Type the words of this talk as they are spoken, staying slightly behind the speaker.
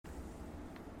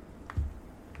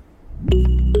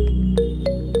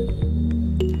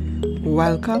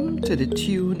Welcome to the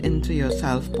Tune Into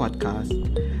Yourself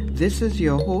podcast. This is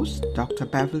your host, Dr.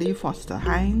 Beverly Foster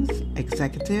Hines,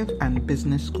 Executive and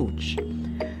Business Coach.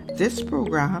 This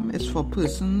program is for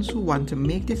persons who want to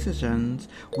make decisions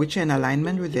which are in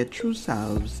alignment with their true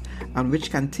selves and which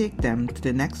can take them to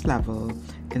the next level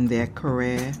in their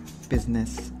career,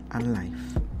 business, and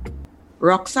life.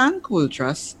 Roxanne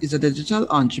Coultrus is a digital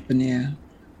entrepreneur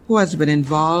who has been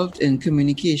involved in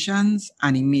communications,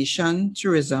 animation,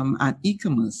 tourism, and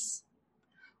e-commerce.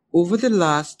 Over the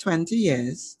last 20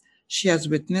 years, she has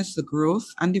witnessed the growth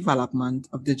and development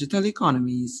of digital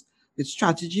economies with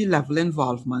strategy-level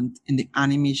involvement in the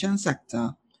animation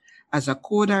sector as a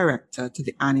co-director to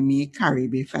the Anime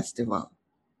Caribe Festival.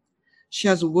 She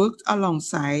has worked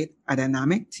alongside a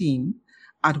dynamic team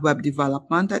at web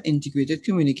development and integrated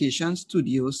communication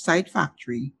studio Site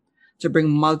Factory to bring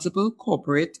multiple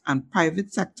corporate and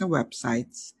private sector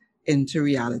websites into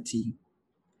reality.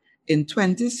 In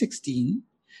 2016,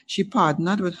 she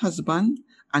partnered with husband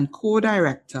and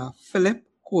co-director Philip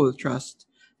Coultrus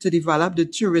to develop the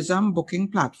tourism booking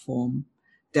platform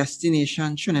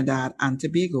Destination Trinidad and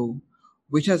Tobago,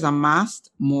 which has amassed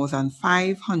more than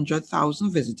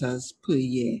 500,000 visitors per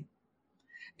year.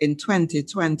 In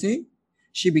 2020,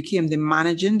 she became the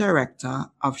managing director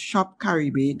of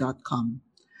ShopCaribe.com,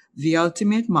 the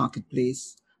ultimate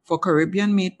marketplace for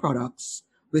Caribbean-made products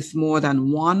with more than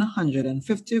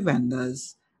 150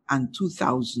 vendors and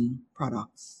 2,000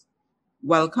 products.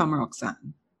 Welcome,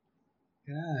 Roxanne.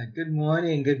 Good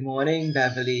morning,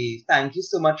 Beverly. Thank you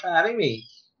so much for having me.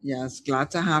 Yes,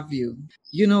 glad to have you.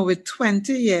 You know, with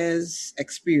 20 years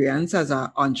experience as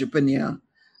an entrepreneur,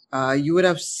 you would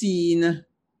have seen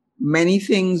many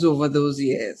things over those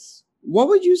years. What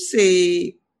would you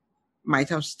say might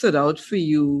have stood out for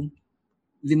you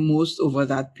the most over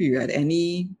that period?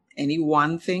 Any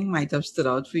one thing might have stood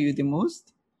out for you the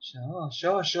most?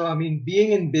 Sure. I mean,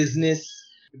 being in business,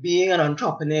 being an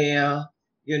entrepreneur,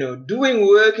 doing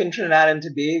work in Trinidad and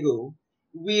Tobago,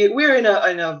 we're in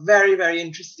a very, very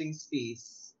interesting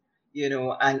space,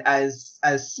 and as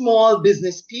small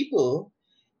business people,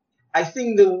 I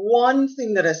think the one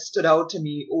thing that has stood out to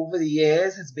me over the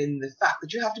years has been the fact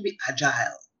that you have to be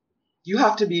agile. You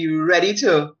have to be ready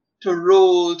to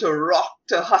roll, to rock,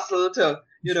 to hustle, to,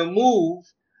 move,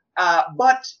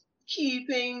 but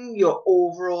keeping your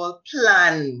overall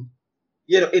plan,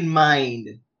 in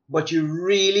mind. But you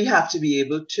really have to be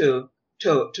able to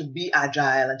be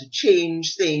agile and to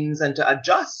change things and to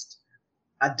adjust,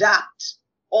 adapt.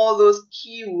 All those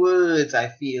key words, I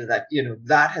feel that,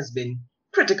 that has been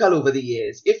critical over the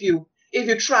years. If you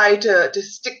try to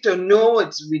stick to, no,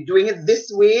 we're doing it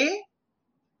this way,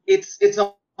 it's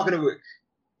not going to work.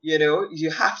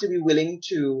 You have to be willing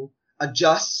to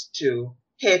adjust, to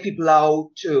hear people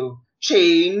out, to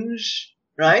change,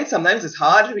 right? Sometimes it's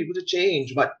hard for people to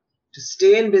change, but to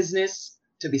stay in business,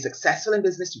 to be successful in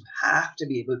business, you have to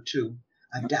be able to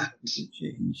adapt. To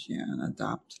change, and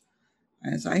adapt.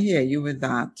 As I hear you with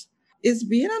that, is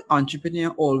being an entrepreneur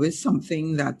always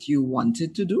something that you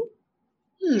wanted to do?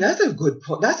 That's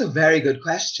a very good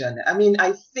question. I mean,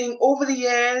 I think over the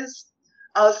years,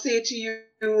 I'll say to you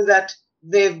that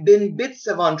there've been bits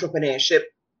of entrepreneurship,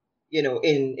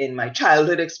 in my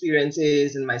childhood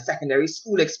experiences, in my secondary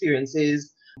school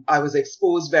experiences. I was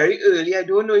exposed very early. I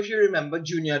don't know if you remember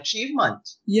Junior Achievement.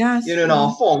 Yes. In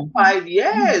our Form 5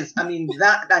 years. I mean,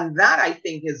 that I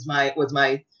think was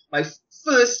my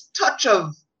first touch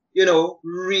of,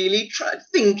 really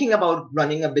thinking about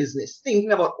running a business,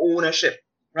 thinking about ownership,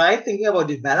 right? Thinking about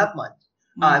development.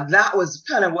 That was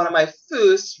kind of one of my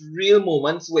first real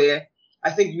moments where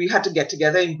I think we had to get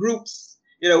together in groups.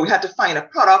 We had to find a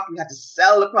product, we had to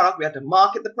sell the product, we had to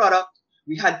market the product,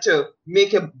 we had to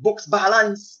make a books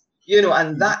balance,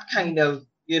 and that kind of,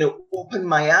 opened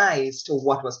my eyes to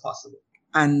what was possible.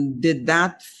 And did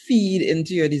that feed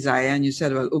into your desire? And you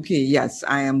said, well, okay, yes,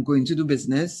 I am going to do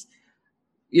business.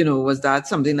 Was that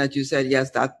something that you said, yes,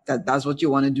 that's what you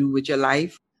want to do with your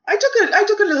life? I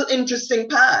took a little interesting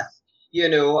path.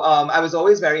 I was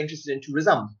always very interested in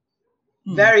tourism.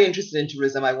 Very interested in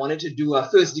tourism. I wanted to do a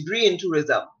first degree in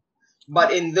tourism.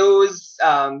 But in those,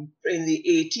 in the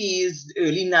 80s,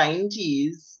 early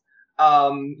 90s,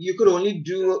 you could only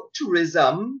do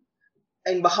tourism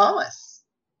in Bahamas.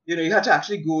 You had to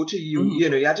actually go to you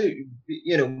had to,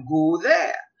 go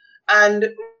there. And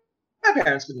my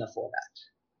parents couldn't afford that.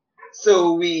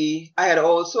 So I had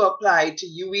also applied to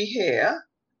UWI here,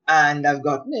 and I've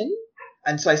gotten in.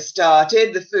 And so I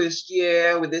started the first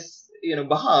year with this,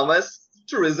 Bahamas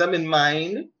tourism in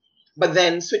mind, but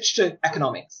then switched to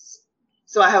economics.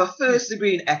 So I have a first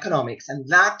degree in economics, and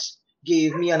that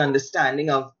gave me an understanding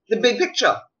of the big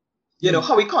picture.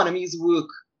 how economies work,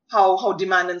 how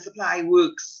demand and supply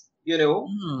works,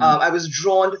 I was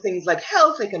drawn to things like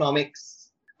health economics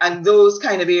and those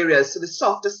kind of areas. So the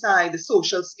softer side, the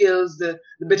social skills, the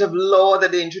bit of law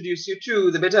that they introduce you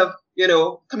to, the bit of,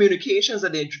 communications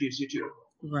that they introduce you to.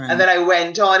 Right. And then I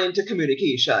went on into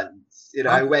communications.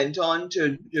 I went on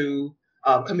to do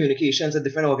communications at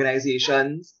different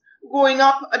organizations, going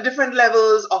up at different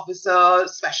levels, officer,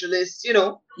 specialist,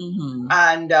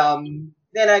 And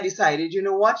then I decided, you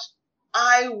know what?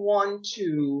 I want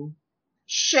to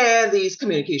share these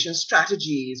communication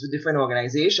strategies with different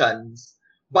organizations,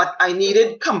 but I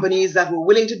needed companies that were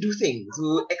willing to do things,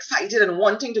 who were excited and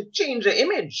wanting to change their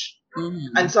image.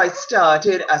 And so I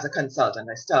started as a consultant.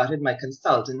 I started my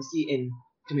consultancy in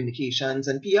communications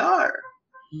and PR.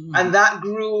 And that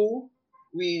grew.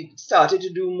 We started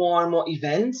to do more and more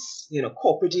events,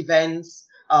 corporate events,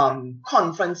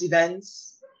 conference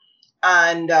events.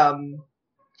 And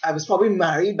I was probably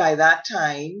married by that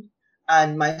time.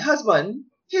 And my husband,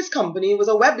 his company was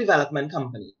a web development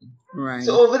company. Right.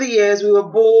 So over the years, we were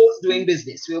both doing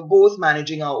business. We were both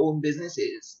managing our own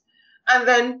businesses. And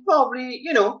then probably,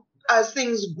 as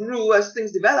things grew, as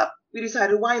things developed, we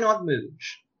decided, why not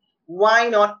merge? Why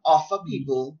not offer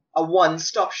people a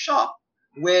one-stop shop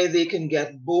where they can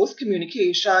get both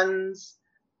communications,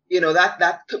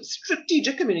 that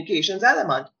strategic communications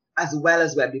element, as well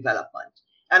as web development.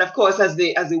 And of course, as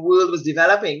the world was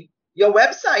developing, your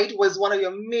website was one of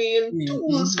your main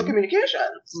tools for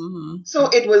communications. So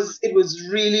it was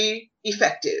really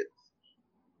effective.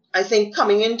 I think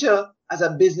coming into as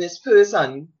a business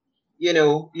person,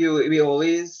 we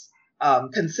always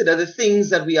consider the things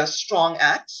that we are strong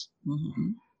at,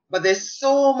 but there's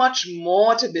so much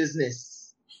more to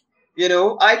business.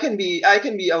 I can be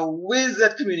a whiz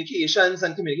at communications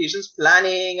and communications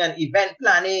planning and event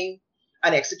planning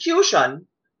and execution,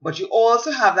 but you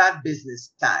also have that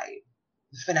business side,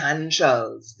 the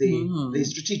financials, the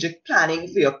strategic planning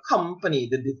for your company,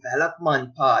 the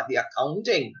development part, the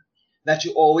accounting that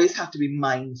you always have to be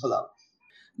mindful of.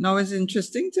 Now, it's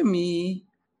interesting to me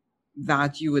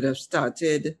that you would have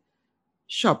started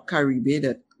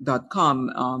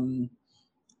shopcaribe.com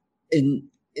in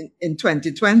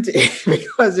 2020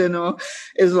 because,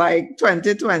 it's like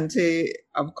 2020,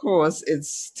 of course,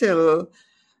 it's a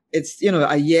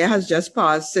year has just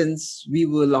passed since we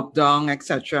were locked down,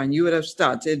 etc. And you would have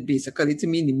started basically, to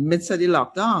me, in the midst of the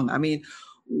lockdown. I mean,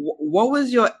 what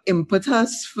was your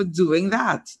impetus for doing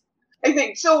that? I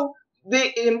think so.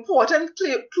 The important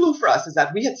clue for us is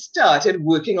that we had started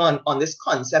working on this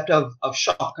concept of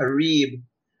Shop Caribe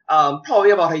probably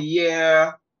about a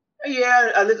year,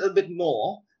 a little bit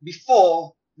more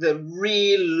before the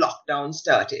real lockdown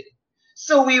started.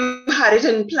 So we had it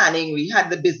in planning. We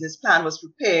had the business plan was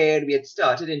prepared. We had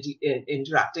started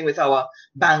interacting with our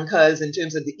bankers in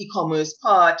terms of the e-commerce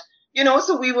part,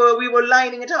 so we were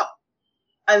lining it up.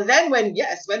 And then when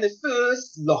the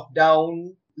first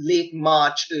lockdown, late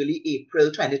March, early April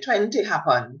 2020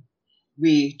 happened,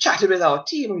 we chatted with our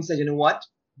team and we said, you know what?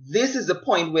 This is the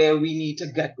point where we need to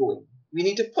get going. We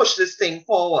need to push this thing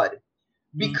forward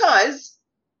because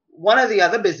one of the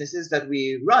other businesses that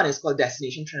we run is called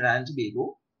Destination Trinidad and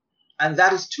Tobago, and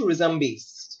that is tourism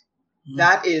based.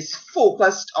 That is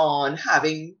focused on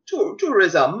having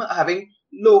tourism, having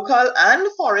local and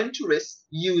foreign tourists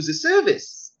use the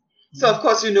service. So of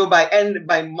course,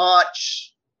 by March,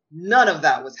 none of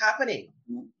that was happening.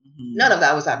 None of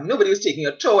that was happening. Nobody was taking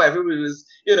a tour. Everybody was,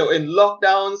 in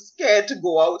lockdown, scared to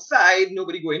go outside.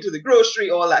 Nobody going to the grocery,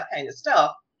 all that kind of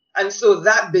stuff. And so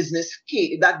that business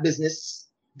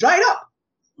dried up.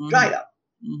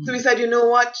 So we said, you know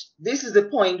what? This is the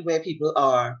point where people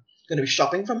are going to be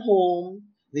shopping from home.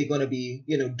 They're going to be,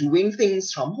 doing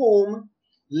things from home.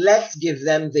 Let's give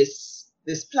them this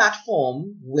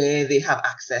platform where they have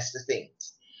access to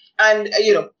things. And,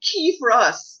 key for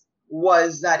us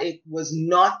was that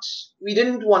we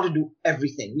didn't want to do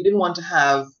everything. We didn't want to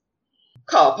have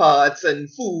car parts and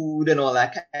food and all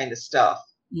that kind of stuff,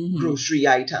 grocery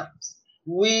items.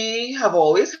 I have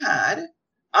always had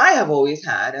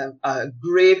a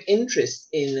grave interest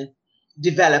in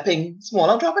developing small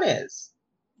entrepreneurs,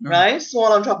 right?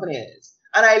 Small entrepreneurs.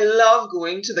 And I love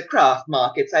going to the craft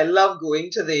markets. I love going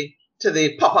to the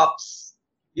pop-ups,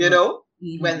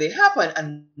 when they happen,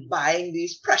 and buying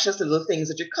these precious little things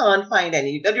that you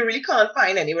really can't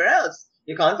find anywhere else.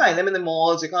 You can't find them in the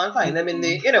malls. You can't find them in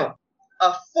the,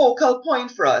 a focal point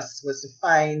for us was to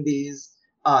find these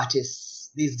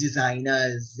artists, these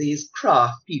designers, these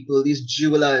craft people, these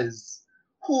jewelers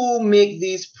who make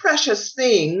these precious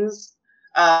things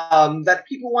that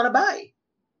people want to buy.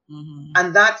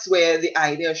 And that's where the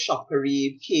idea of Shop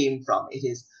Caribe came from. It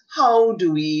is how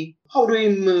do we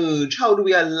merge? How do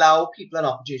we allow people an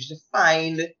opportunity to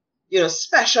find,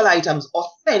 special items,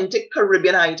 authentic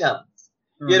Caribbean items?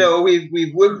 Right.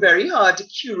 We've worked very hard to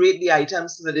curate the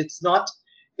items so that it's not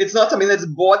something that's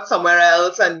bought somewhere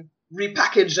else and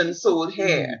repackaged and sold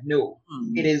here. No,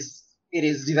 it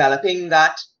is developing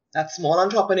that small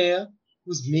entrepreneur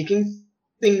who's making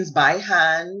things by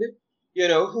hand,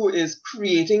 who is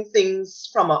creating things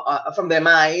from their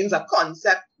minds, a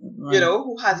concept, Right.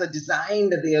 who has a design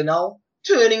that they are now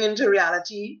turning into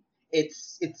reality.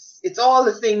 It's all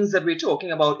the things that we're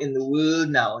talking about in the world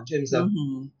now in terms of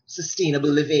sustainable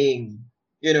living,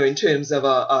 in terms of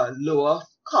a lower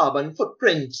carbon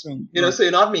footprint, Right. so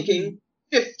you're not making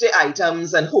 50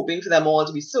 items and hoping for them all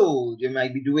to be sold. You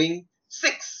might be doing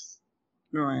 6,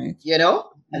 Right.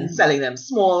 and selling them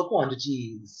small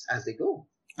quantities as they go.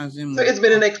 As you So move. it's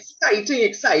been an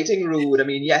exciting road. I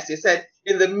mean, yes, you said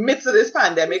in the midst of this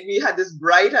pandemic, we had this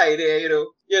bright idea,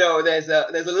 there's a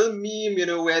little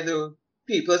meme, where the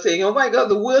people are saying, oh my God,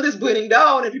 the world is burning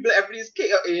down and everybody's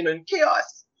in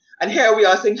chaos. And here we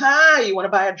are saying, hi, you want to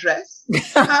buy a dress?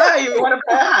 Hi, you want to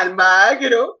buy a handbag,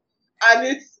 And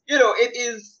it's, it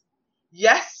is,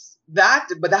 yes,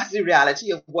 but that's the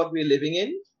reality of what we're living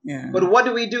in. Yeah. But what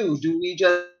do? Do we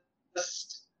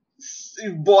just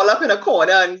ball up in a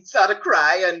corner and start to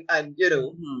cry and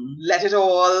let it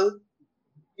all,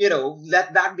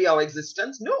 let that be our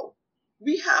existence? No,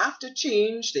 we have to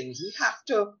change things. We have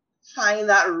to find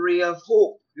that ray of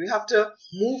hope. We have to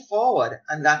move forward.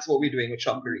 And that's what we're doing with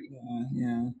Shopkery.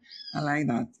 Yeah. I like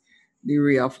that. The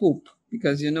ray of hope.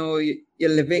 Because, you're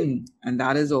living, and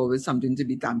that is always something to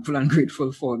be thankful and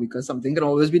grateful for, because something can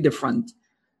always be different,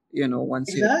 once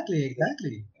Exactly.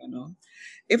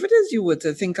 If it is you were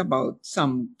to think about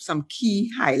some key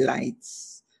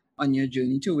highlights on your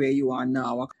journey to where you are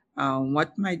now,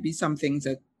 what might be some things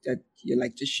that you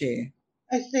like to share?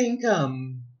 I think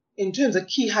in terms of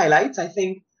key highlights, I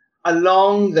think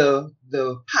along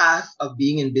the path of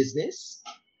being in business,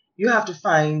 you have to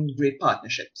find great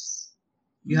partnerships.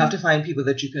 You have to find people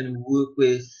that you can work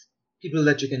with, people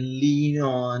that you can lean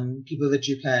on, people that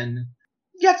you can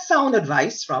get sound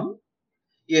advice from,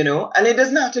 and it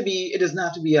doesn't have to be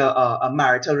a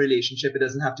marital relationship. It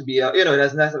doesn't have to be it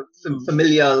doesn't have to be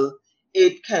familial.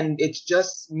 It's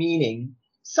just meaning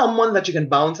someone that you can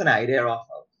bounce an idea off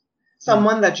of,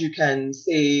 someone that you can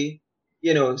say,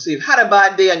 so you've had a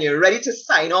bad day and you're ready to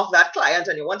sign off that client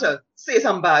and you want to say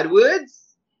some bad words,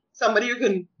 somebody you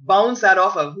can bounce that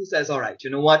off of who says, all right, you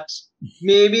know what,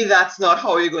 maybe that's not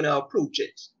how you're going to approach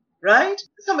it, right?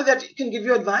 Somebody that can give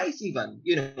you advice even,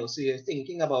 so you're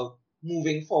thinking about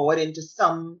moving forward into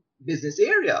some business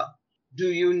area.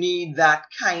 Do you need that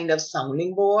kind of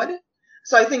sounding board?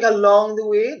 So I think along the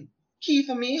way, key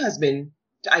for me has been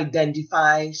to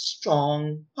identify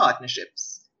strong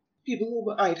partnerships, people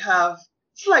who might have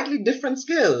slightly different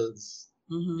skills,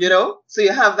 so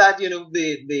you have that,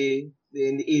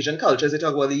 in the Asian cultures, they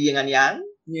talk about the yin and yang.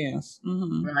 Yes.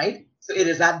 Right? So it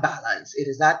is that balance. It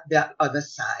is that other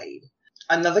side.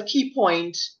 Another key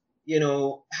point,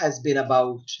 has been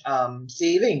about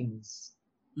savings,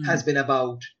 has been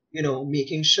about,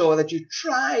 making sure that you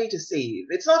try to save.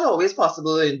 It's not always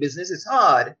possible in business. It's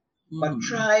hard, but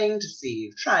trying to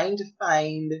save, trying to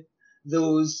find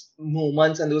those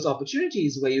moments and those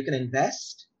opportunities where you can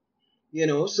invest,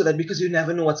 so that because you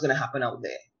never know what's going to happen out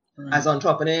there. Right. As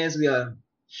entrepreneurs, we are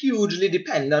hugely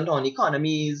dependent on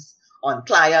economies, on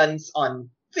clients, on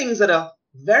things that are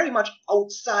very much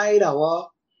outside our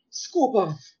scope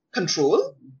of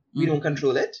control. We don't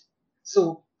control it.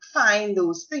 So find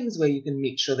those things where you can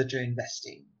make sure that you're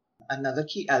investing. Another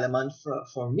key element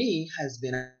for me has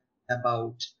been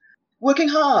about working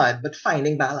hard, but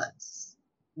finding balance.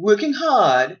 Working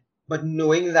hard, but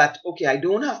knowing that, okay, I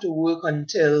don't have to work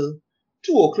until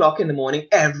 2:00 in the morning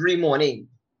every morning.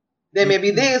 There may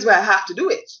be days where I have to do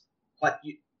it, but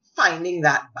finding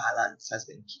that balance has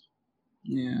been key.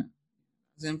 Yeah,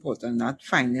 it's important, that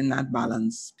finding that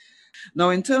balance. Now,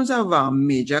 in terms of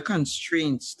major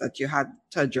constraints that you had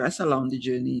to address along the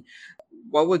journey,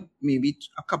 what would maybe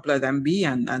a couple of them be,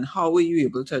 and how were you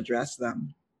able to address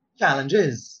them?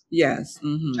 Challenges. Yes.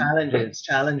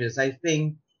 Challenges. I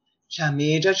think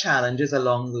major challenges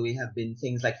along the way have been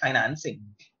things like financing.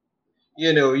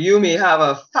 You may have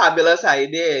a fabulous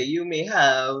idea. You may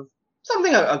have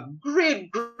something, a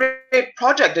great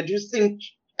project that you think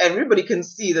everybody can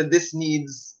see that this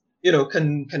needs,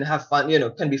 can have fun,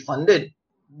 can be funded.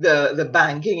 The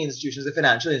banking institutions, the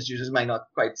financial institutions might not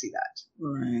quite see that.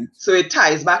 Right. So it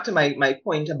ties back to my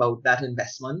point about that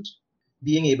investment,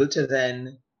 being able to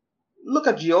then look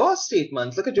at your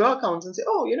statements, look at your accounts and say,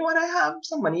 oh, you know what, I have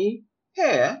some money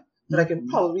here that I can Mm-hmm.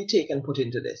 probably take and put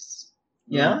into this.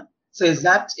 Right. Yeah. So is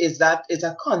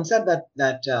a concept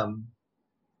that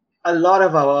a lot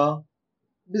of our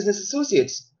business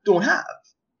associates don't have.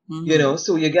 Mm-hmm.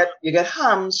 So you get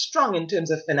hamstrung in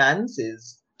terms of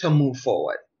finances to move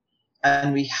forward.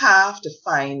 And we have to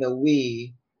find a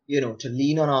way, to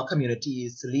lean on our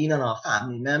communities, to lean on our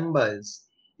family members,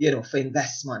 for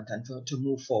investment and to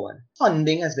move forward.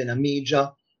 Funding has been a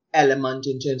major element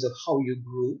in terms of how you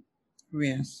grow.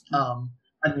 Yes. Um,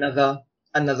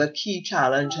 another key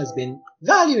challenge has been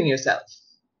valuing yourself,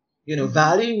 Mm-hmm.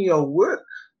 valuing your work.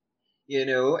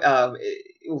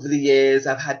 Over the years,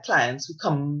 I've had clients who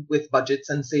come with budgets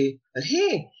and say, "Well,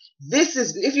 hey,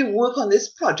 if you work on this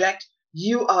project,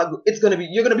 you're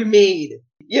gonna be made.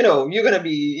 You're gonna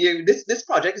be this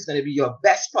project is gonna be your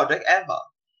best project ever."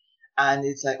 And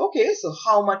it's like, okay, so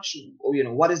how much?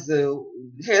 What is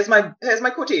here's my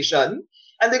quotation,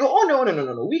 and they go, "Oh, no, no, no,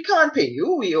 no, no, we can't pay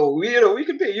you. We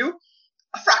can pay you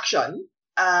a fraction,"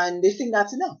 and they think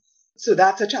that's enough. So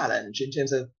that's a challenge in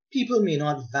terms of people may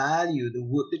not value the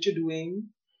work that you're doing.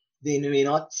 They may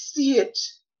not see it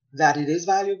that it is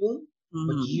valuable,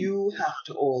 but Mm-hmm. you have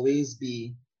to always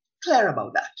be clear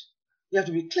about that. You have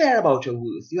to be clear about your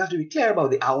worth. You have to be clear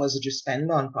about the hours that you spend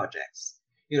on projects.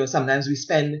 Sometimes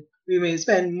we may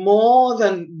spend more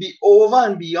than be over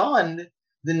and beyond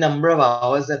the number of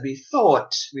hours that we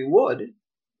thought we would,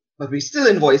 but we're still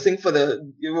invoicing for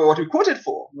what we quoted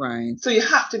for. Right. So you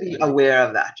have to be aware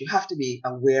of that. You have to be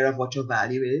aware of what your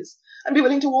value is and be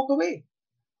willing to walk away.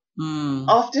 Mm.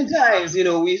 Oftentimes,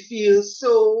 we feel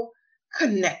so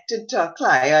connected to a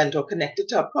client or connected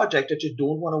to a project that you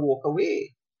don't want to walk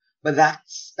away. But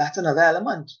that's another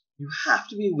element. You have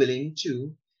to be willing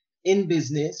to, in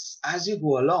business, as you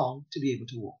go along, to be able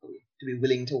to walk away, to be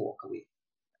willing to walk away.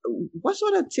 What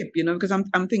sort of tip, because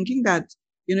I'm thinking that,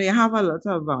 you have a lot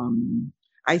of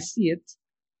I see it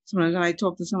sometimes when I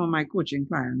talk to some of my coaching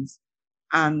clients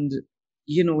and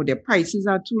their prices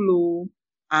are too low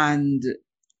and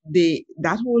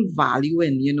that whole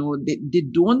valuing, they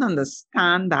don't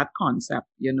understand that concept.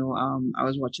 I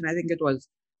was watching, I think it was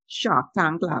Shark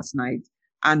Tank last night,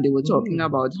 and they were talking Mm.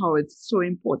 about how it's so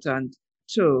important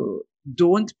to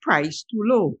don't price too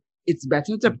low. It's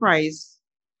better to price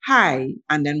high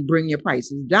and then bring your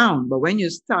prices down. But when you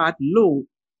start low,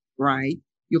 right,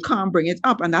 you can't bring it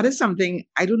up. And that is something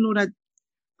I don't know that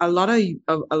a lot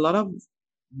of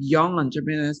young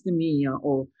entrepreneurs to me,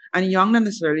 and young not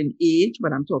necessarily in age,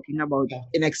 but I'm talking about Yeah.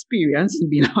 in experience in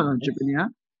being an entrepreneur,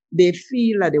 they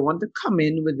feel that they want to come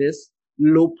in with this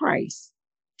low price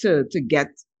to get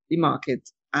the market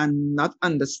and not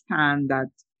understand that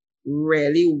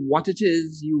really what it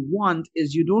is you want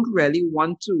is you don't really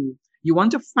want to, you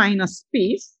want to find a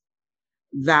space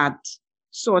that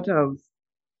sort of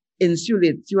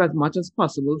insulates you as much as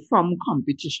possible from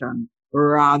competition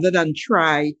rather than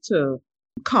try to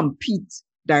compete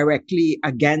directly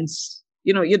against,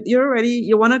 you're already,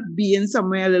 you want to be in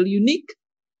somewhere a little unique,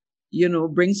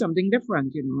 bring something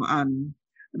different, and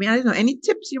I mean, I don't know, any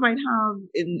tips you might have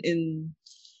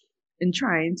in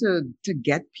trying to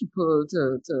get people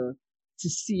to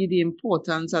see the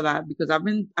importance of that, because I've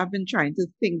been trying to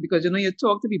think, because you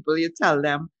talk to people, you tell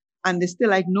them, and they're still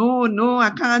like, no, no,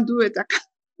 I can't do it, I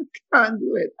can't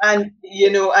do it. And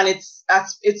and it's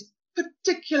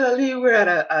particularly we're at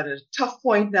a tough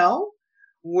point now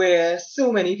where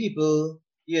so many people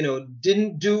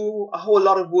didn't do a whole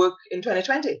lot of work in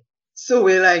 2020. So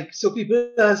we're like, so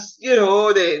people are,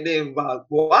 they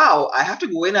wow, I have to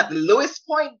go in at the lowest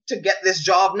point to get this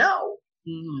job now.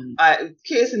 Mm-hmm.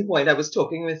 Case in point, I was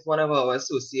talking with one of our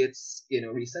associates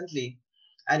recently,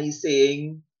 and he's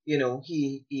saying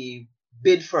he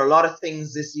bid for a lot of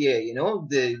things this year.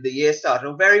 The year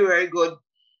started very, very good.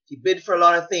 He bid for a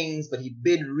lot of things, but he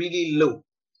bid really low.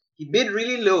 He bid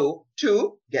really low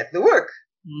to get the work.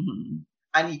 Mm-hmm.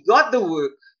 And he got the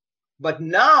work, but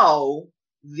now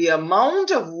the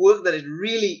amount of work that it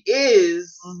really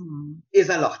is Mm-hmm. is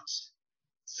a lot.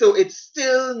 So it's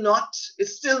still not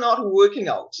working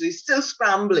out. So he's still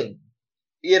scrambling.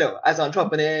 As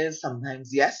entrepreneurs,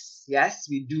 sometimes, yes,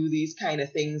 we do these kind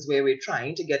of things where we're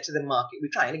trying to get to the market. We're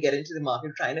trying to get into the market.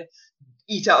 We're trying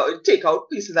to take out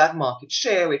piece of that market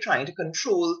share. We're trying to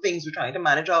control things. We're trying to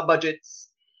manage our budgets.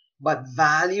 But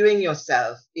valuing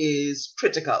yourself is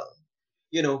critical.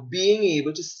 Being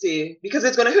able to say, because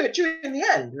it's going to hurt you in the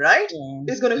end, right? Yeah.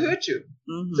 It's going to hurt you.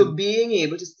 Mm-hmm. So being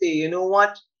able to say, you know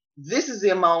what, this is the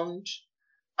amount,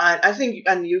 and I think,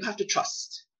 and you have to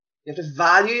trust. You have to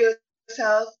value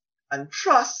yourself and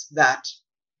trust that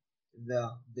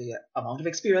the amount of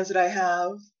experience that I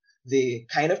have, the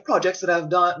kind of projects that I've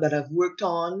done, that I've worked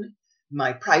on,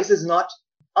 My price is not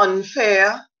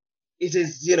unfair. It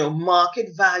is,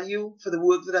 market value for the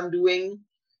work that I'm doing,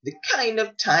 the kind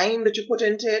of time that you put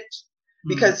into it.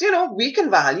 Because, we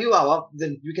can value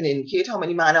we can indicate how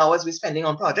many man hours we're spending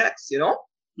on projects,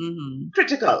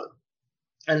 critical.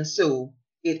 And so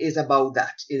it is about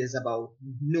that. It is about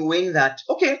knowing that,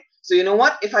 okay, so you know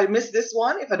what? If I miss this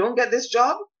one, if I don't get this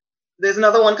job, there's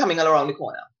another one coming around the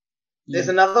corner. There's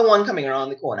another one coming around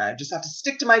the corner. I just have to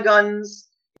stick to my guns,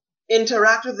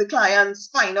 interact with the clients,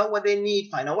 find out what they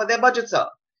need, find out what their budgets are.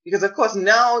 Because of course,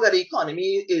 now that the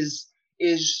economy is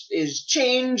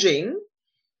changing,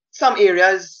 some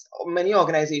areas, many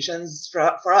organizations,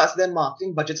 for us, their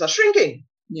marketing budgets are shrinking.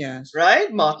 Yes.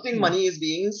 Right? Marketing money is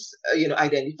being,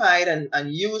 identified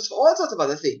and used for all sorts of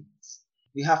other things.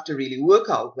 We have to really work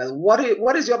out, well,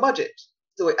 what is your budget?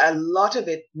 So a lot of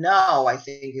it now, I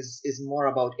think, is more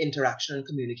about interaction and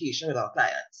communication with our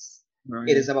clients. Right.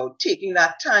 It is about taking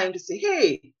that time to say,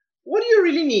 hey, what do you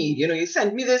really need? You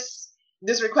sent me this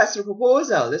request for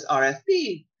proposal, this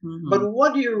RFP, but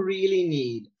what do you really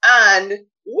need? And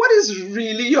what is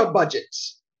really your budget?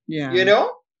 Yeah. Yeah.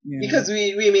 Because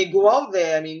we may go out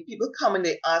there. I mean, people come and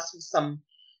they ask for some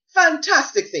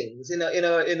fantastic things. In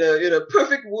a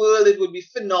perfect world, it would be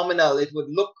phenomenal. It would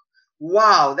look,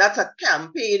 wow, that's a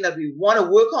campaign that we want to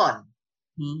work on.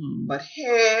 But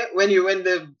here, when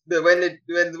the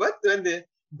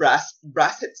brass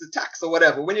hits the tax or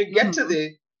whatever, when you get to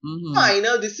the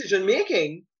final decision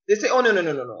making, they say, oh no,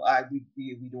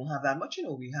 we don't have that much.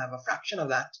 We have a fraction of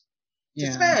that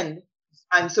to spend.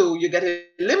 And so you get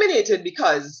eliminated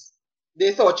because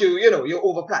they thought you're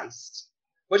overpriced.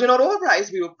 But you're not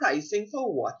overpriced. We were pricing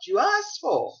for what you asked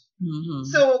for.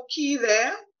 So key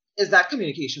there is that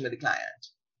communication with the client,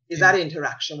 is that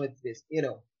interaction with this,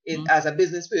 as a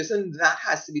business person, that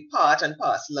has to be part and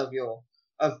parcel of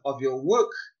your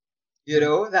work,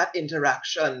 that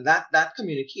interaction, that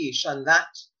communication, that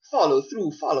follow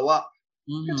through, follow up,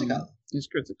 critical. It's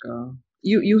critical.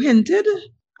 You hinted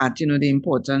at, the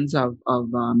importance of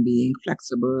being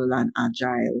flexible and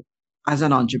agile as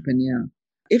an entrepreneur.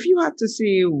 If you had to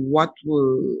say what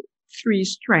were 3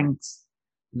 strengths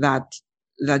that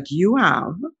you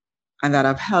have and that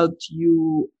have helped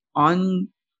you on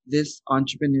this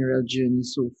entrepreneurial journey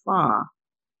so far,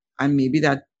 and maybe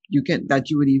that you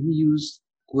would even use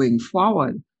going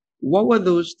forward, what would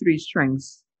those 3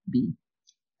 strengths be?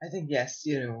 I think, yes,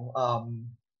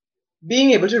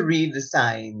 being able to read the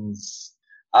signs,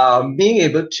 being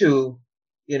able to,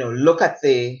 look at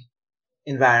the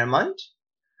environment,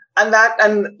 and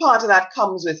part of that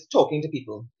comes with talking to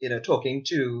people, talking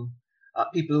to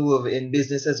people who are in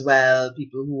business as well,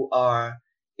 people who are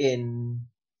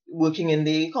working in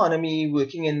the economy,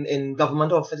 working in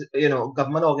government office,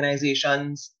 government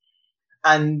organizations,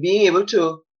 and being able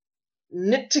to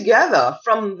knit together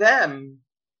from them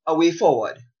a way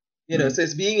forward. So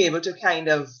it's being able to kind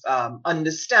of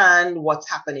understand what's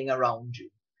happening around you.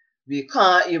 We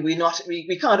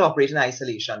can't operate in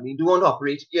isolation. We don't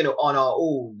operate, on our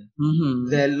own.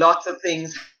 There are lots of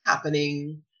things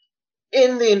happening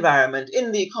in the environment,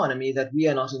 in the economy that we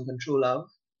are not in control of.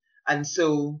 And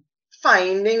so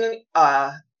finding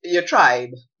your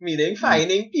tribe, meaning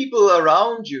finding people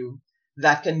around you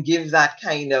that can give that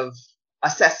kind of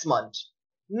assessment,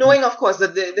 knowing, of course,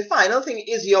 that the final thing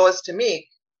is yours to make,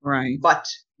 right? But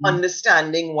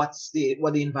understanding what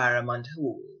the environment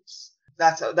holds.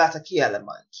 That's a key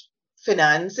element.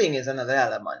 Financing is another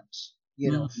element.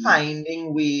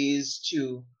 Finding ways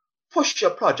to push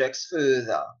your projects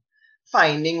further,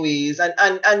 finding ways, and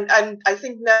I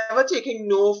think never taking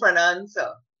no for an answer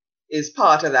is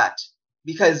part of that.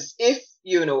 Because if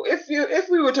we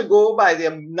were to go by the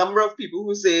number of people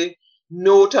who say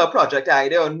no to a project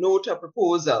idea or no to a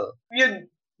proposal, you'd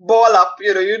ball up,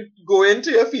 you'd go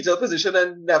into your fetal position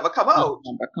and never come out.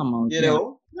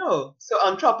 No. So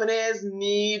entrepreneurs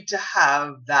need to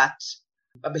have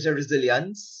a bit of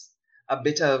resilience, a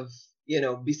bit of,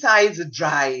 besides the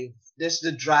drive, just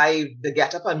the drive, the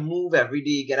get up and move every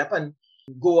day, get up and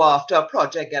go after a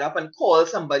project, get up and call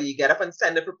somebody, get up and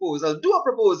send a proposal, do a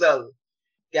proposal,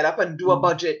 get up and do a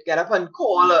budget, get up and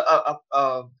call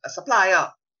a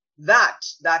supplier.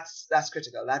 That's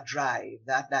critical, that drive,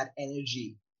 that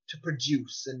energy to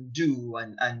produce and do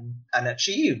and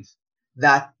achieve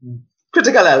that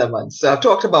critical elements. So I've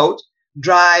talked about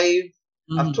drive.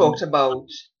 I've talked about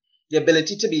the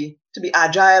ability to be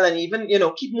agile and even,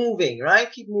 keep moving, right?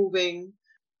 Keep moving.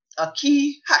 A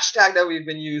key hashtag that we've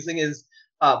been using is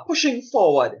pushing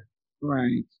forward.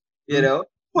 Right.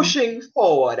 Pushing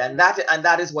forward. And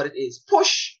that is what it is.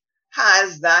 Push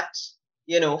has that,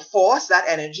 force, that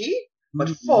energy, But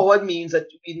Mm-hmm. forward means that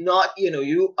you not,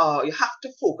 you have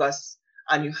to focus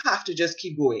and you have to just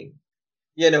keep going.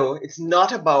 It's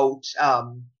not about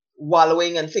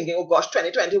wallowing and thinking, oh gosh,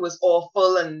 2020 was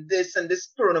awful and this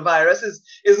coronavirus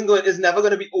is never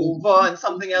going to be over and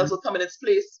something else will come in its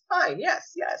place. Fine.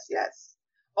 Yes, yes, yes.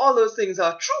 All those things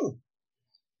are true,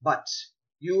 but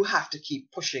you have to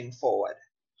keep pushing forward.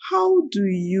 How do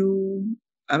you,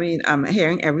 I mean, I'm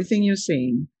hearing everything you're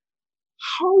saying.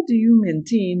 How do you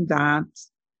maintain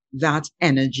that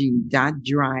energy, that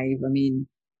drive? I mean,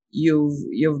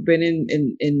 you've been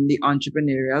in the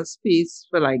entrepreneurial space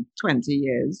for like 20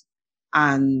 years,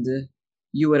 and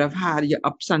you would have had your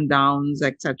ups and downs,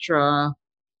 etc.,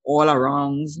 all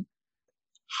around.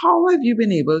 How have you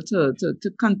been able to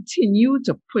continue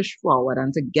to push forward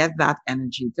and to get that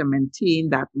energy, to maintain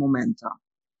that momentum?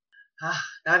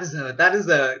 That's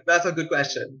a good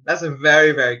question. That's a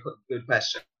very, very good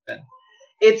question.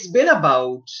 It's been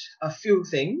about a few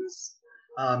things.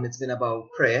 It's been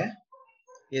about prayer.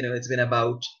 It's been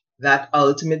about that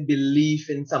ultimate belief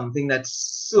in something that's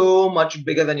so much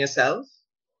bigger than yourself,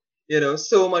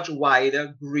 so much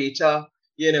wider, greater,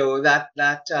 that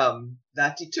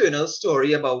eternal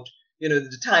story about,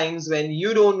 the times when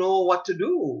you don't know what to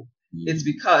do. It's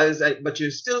because, but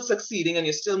you're still succeeding and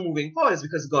you're still moving forward. It's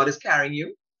because God is carrying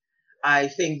you. I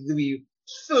think we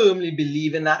firmly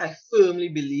believe in that. I firmly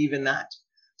believe in that.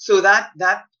 So that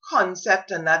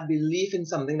concept and that belief in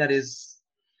something that is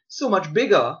so much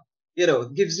bigger,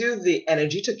 gives you the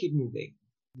energy to keep moving.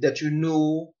 That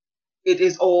it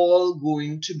is all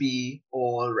going to be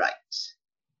all right.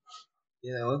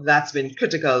 That's been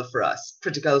critical for us,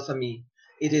 critical for me.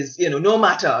 It is, no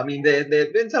matter. I mean, there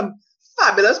have been some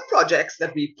fabulous projects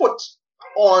that we put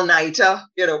all-nighter,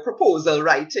 proposal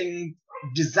writing,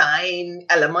 design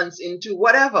elements into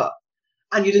whatever,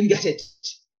 and you didn't get it.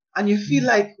 And you feel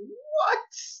like, what?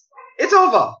 It's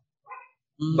over.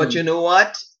 Mm-hmm. But you know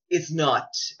what? It's not.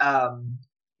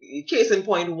 Case in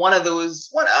point, one of those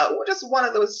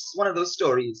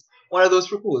stories, one of those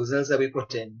proposals that we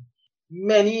put in.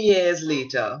 Many years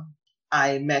later,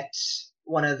 I met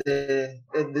one of the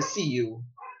CU,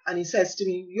 and he says to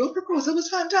me, "Your proposal was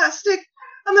fantastic."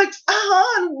 I'm like,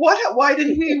 and why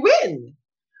didn't we win?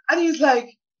 And he's like,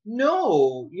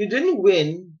 "No, you didn't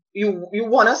win. You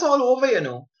won us all over,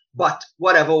 But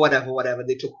whatever,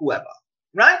 they took whoever,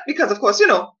 right? Because of course,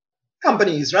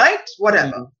 companies, right?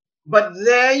 Whatever. Mm-hmm. But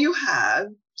there you have,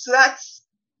 so that's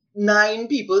 9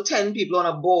 people, 10 people on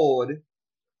a board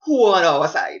who are on our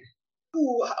side,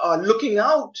 who are looking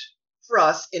out for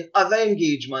us in other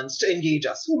engagements to engage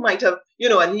us, who might have,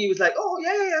 and he was like, "Oh,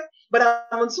 yeah. But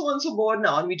I'm on so and so board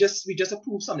now, and we just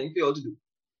approved something for you all to do."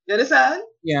 You understand?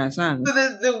 Yes, and So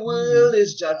the world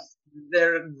is just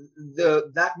there.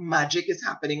 That magic is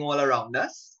happening all around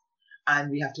us,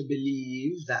 and we have to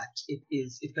believe that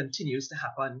it continues to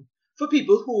happen for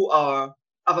people who are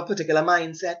of a particular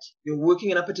mindset. You're working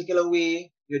in a particular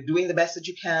way. You're doing the best that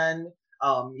you can.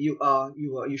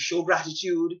 You show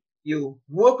gratitude. You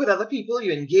work with other people.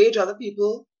 You engage other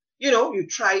people. You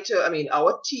try to. I mean,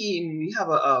 our team. We have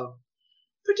a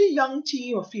pretty young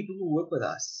team of people who work with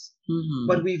us,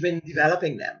 but we've been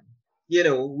developing them.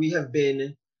 We have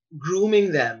been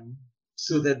grooming them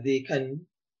so that they can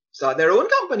start their own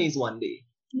companies one day,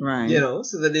 right.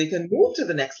 So that they can move to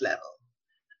the next level.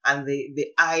 And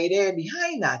the idea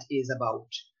behind that is about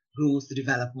growth,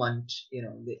 development.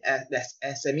 The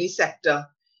SME sector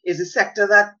is a sector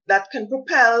that can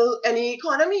propel any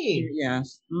economy.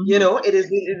 Yes. It is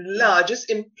the largest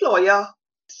employer.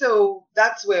 So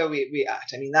that's where we're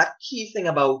at. I mean, that key thing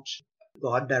about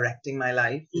God directing my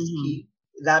life is key.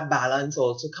 That balance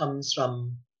also comes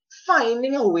from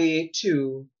finding a way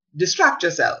to distract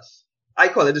yourself. I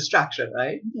call it distraction,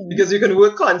 right? Because you can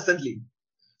work constantly.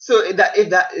 So if that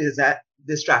is that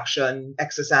distraction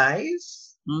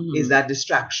exercise, is that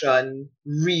distraction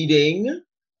reading,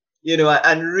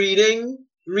 and reading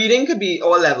could be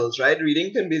all levels, right?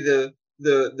 Reading can be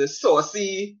the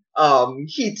saucy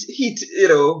heat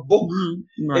book.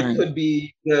 Right. It could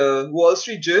be the Wall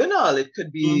Street Journal. It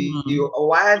could be a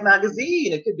Wired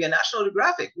magazine. It could be a National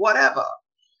Geographic, whatever.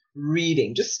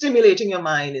 Reading, just stimulating your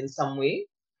mind in some way.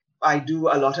 I do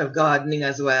a lot of gardening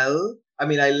as well. I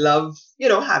mean, I love,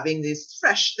 having these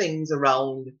fresh things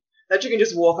around that you can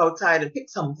just walk outside and pick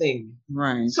something.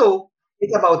 Right. So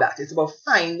it's about that. It's about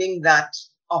finding that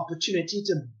opportunity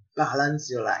to balance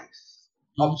your life.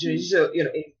 Opportunity to,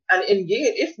 and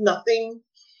engage.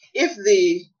 If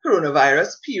the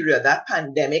coronavirus period, that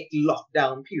pandemic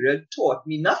lockdown period taught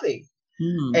me nothing,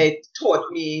 it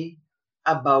taught me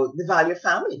about the value of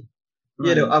family,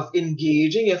 of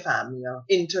engaging your family, of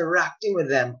interacting with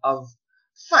them, of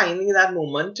finding that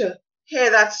moment to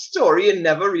hear that story you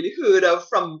never really heard of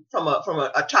from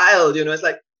a child. It's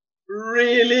like,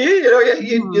 really,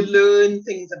 you learn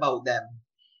things about them.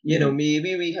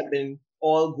 Maybe we had been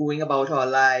all going about our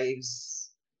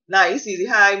lives nice, easy,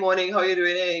 hi, morning, how you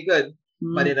doing? Hey, good.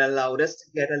 But it allowed us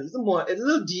to get a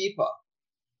little deeper,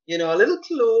 a little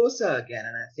closer again.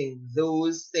 And I think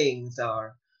those things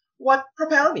are what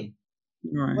propel me,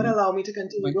 what allow me to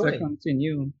continue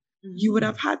going. You would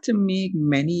have had to make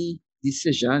many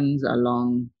decisions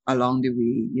along the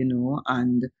way,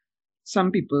 and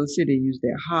some people say they use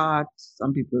their heart,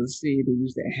 some people say they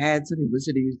use their head, some people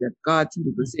say they use their gut, some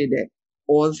people say that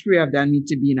all three of them need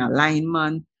to be in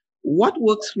alignment. What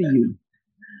works for you?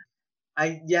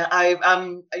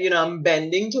 I'm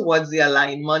bending towards the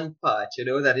alignment part,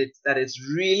 that it's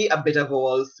really a bit of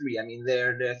all three. I mean,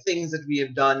 there are things that we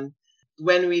have done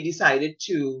when we decided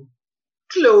to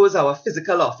close our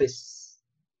physical office.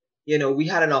 We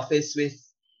had an office with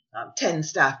 10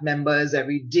 staff members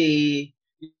every day.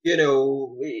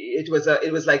 It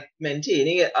was like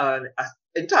maintaining an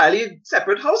entirely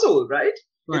separate household, right?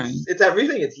 Right. It's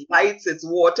everything. It's lights, it's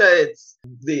water, it's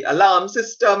the alarm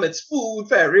system, it's food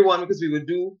for everyone, because we would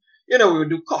do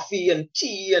coffee and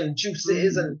tea and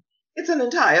juices, and it's an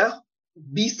entire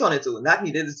beast on its own that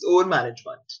needed its own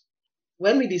management.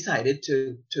 When we decided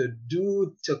to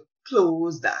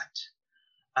close that,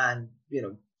 and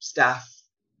staff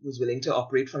was willing to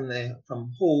operate from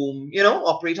home,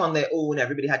 operate on their own,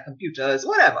 everybody had computers,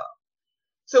 whatever.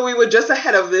 So we were just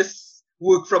ahead of this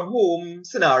work from home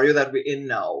scenario that we're in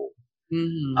now.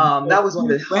 That was one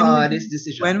of the hardest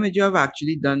decisions. When would you have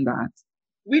actually done that?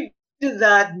 We did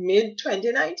that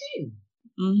mid-2019.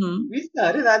 We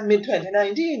started that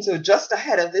mid-2019, so just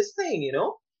ahead of this thing,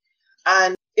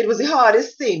 And it was the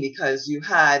hardest thing because you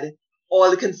had all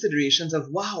the considerations of,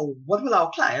 wow, what will our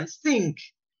clients think?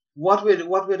 So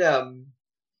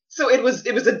it was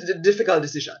a difficult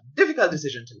decision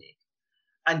to make.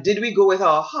 And did we go with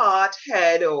our heart,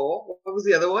 head, or what was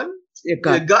the other one? Your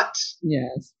gut. The gut.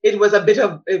 Yes. It was a bit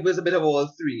of all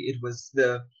three. It was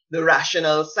the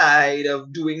rational side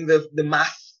of doing the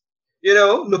math,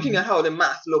 looking at how the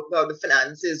math looked, how the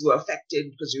finances were affected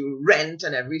because you rent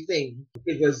and everything.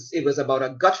 It was about a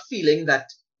gut feeling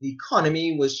that the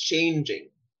economy was changing,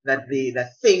 that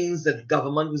things that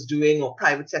government was doing or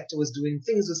private sector was doing,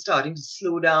 things were starting to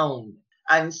slow down.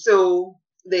 And so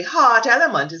the heart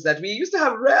element is that we used to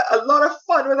have a lot of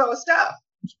fun with our staff.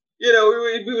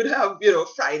 We would have,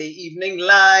 Friday evening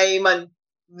lime, and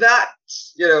that,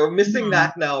 missing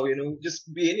that now,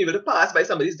 just being able to pass by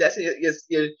somebody's desk and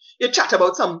you chat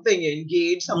about something, you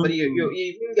engage somebody, you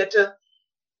even get to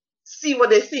see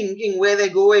what they're thinking, where they're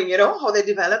going, how they're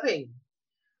developing.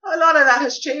 A lot of that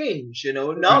has changed,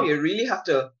 Now you really have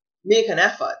to make an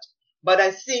effort. But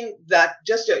I think that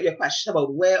just your question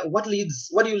about what do you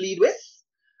lead with?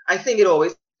 I think it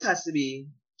always has to be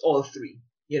all three.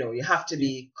 You have to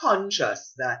be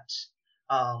conscious that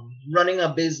running a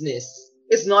business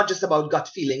is not just about gut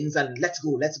feelings and let's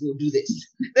go do this.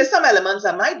 There's some elements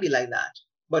that might be like that,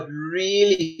 but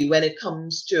really when it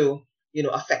comes to,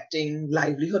 affecting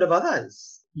livelihood of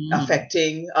others,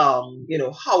 affecting,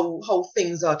 how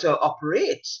things are to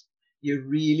operate, you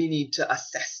really need to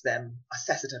assess it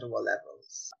at all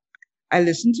levels. I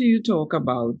listened to you talk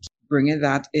about bringing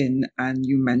that in, and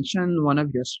you mentioned one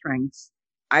of your strengths.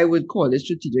 I would call it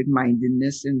strategic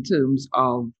mindedness in terms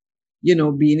of,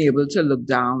 being able to look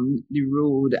down the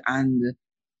road, and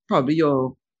probably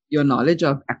your knowledge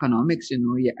of economics,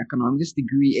 your economics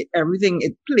degree, everything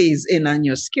it plays in, and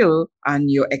your skill and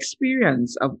your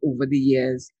experience of over the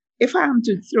years. If I am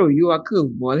to throw you a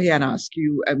curveball here and ask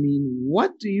you,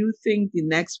 what do you think the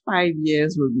next 5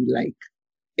 years will be like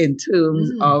in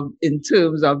terms of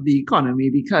the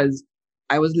economy? Because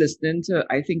I was listening to,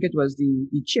 I think it was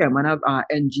the chairman of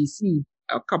NGC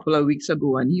a couple of weeks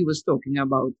ago, and he was talking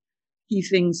about he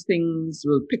thinks things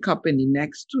will pick up in the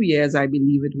next 2 years, I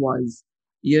believe it was,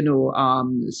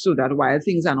 so that while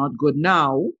things are not good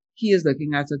now, he is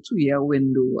looking at a 2-year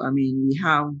window.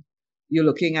 You're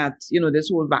looking at, this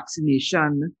whole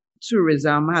vaccination.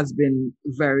 Tourism has been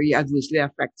very adversely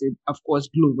affected, of course,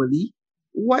 globally.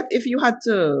 What if you had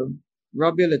to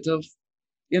rub your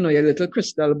little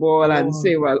crystal ball and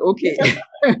say, well, okay,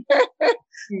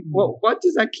 what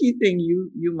is a key thing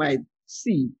you might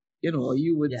see, or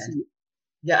you would see?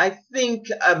 Yeah, I think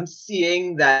I'm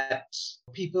seeing that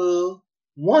people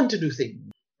want to do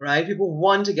things, right? People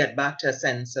want to get back to a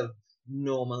sense of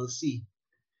normalcy.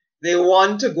 They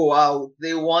want to go out.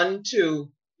 They want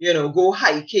to, go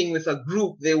hiking with a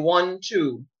group. They want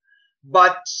to.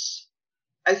 But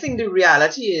I think the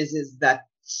reality is that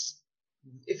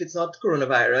if it's not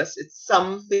coronavirus, it's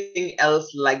something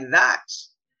else like that,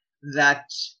 that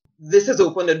this has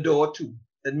opened a door to,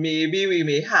 that maybe we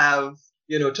may have,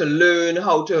 to learn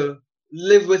how to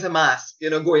live with a mask,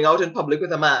 going out in public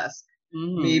with a mask.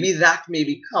 Mm-hmm. Maybe that may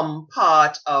become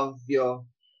part of your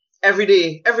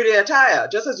everyday attire.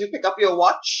 Just as you pick up your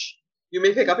watch, you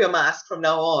may pick up your mask from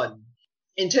now on.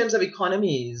 In terms of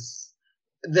economies,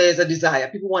 there's a desire.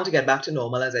 People want to get back to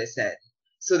normal, as I said.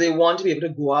 So they want to be able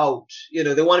to go out.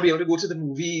 They want to be able to go to the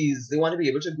movies. They want to be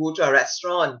able to go to a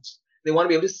restaurant. They want to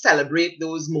be able to celebrate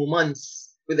those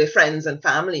moments with their friends and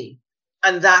family.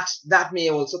 And that may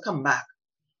also come back.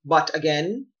 But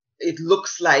again, it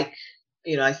looks like,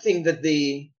 I think that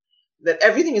that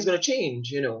everything is going to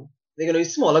change, They're going to be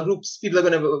smaller groups. People are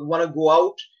going to want to go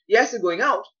out. Yes, they're going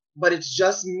out, but it's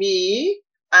just me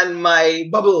and my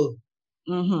bubble,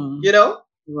 Mm-hmm.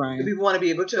 Right. People want to be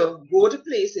able to go to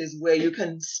places where you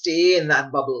can stay in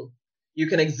that bubble. You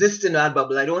can exist in that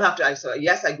bubble. I don't have to,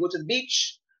 yes, I go to the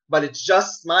beach, but it's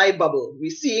just my bubble.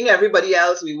 We're seeing everybody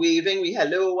else. We're waving, we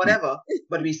hello, whatever,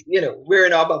 but we're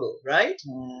in our bubble, right?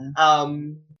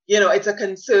 Yeah. It's a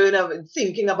concern of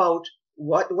thinking about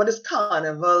what does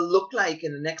Carnival look like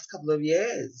in the next couple of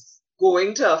years?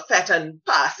 Going to a fete and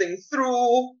passing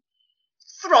through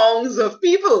throngs of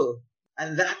people.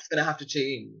 And that's going to have to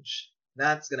change. So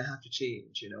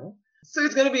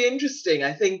it's going to be interesting.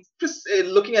 I think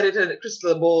looking at it in a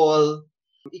crystal ball,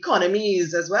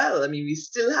 economies as well. I mean, we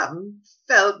still haven't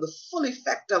felt the full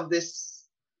effect of this,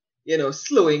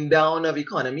 slowing down of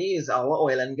economies, our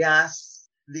oil and gas,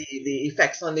 the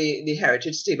effects on the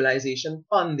Heritage Stabilization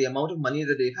Fund, the amount of money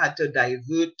that they've had to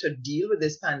divert to deal with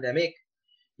this pandemic.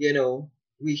 We're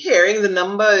hearing the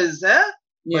numbers,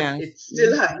 Yeah. But it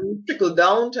still hasn't trickled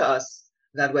down to us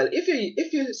that, well,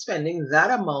 if you're spending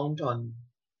that amount on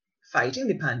fighting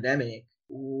the pandemic,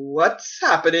 what's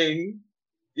happening?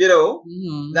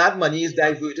 Mm-hmm. That money is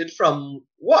diverted from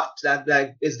what?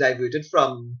 That is diverted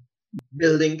from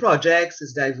building projects,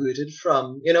 is diverted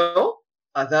from,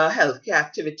 other healthcare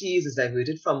activities, is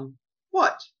diverted from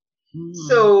what? Mm-hmm.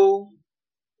 So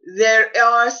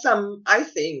I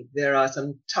think there are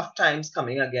some tough times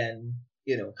coming again,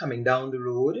 coming down the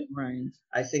road. Right.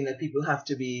 I think that people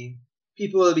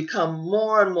will become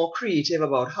more and more creative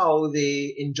about how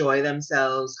they enjoy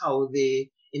themselves, how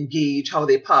they engage, how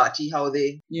they party,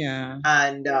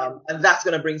 and that's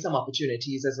going to bring some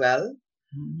opportunities as well.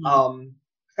 Mm-hmm.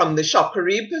 From the Shop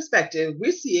Carib perspective,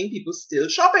 we're seeing people still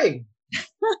shopping,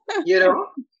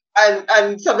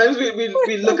 and sometimes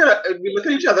we look at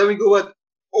each other, we go,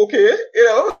 okay,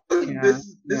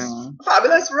 this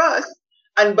fabulous for us,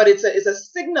 but it's a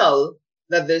signal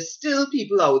that there's still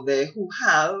people out there who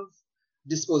have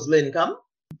disposable income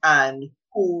and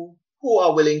who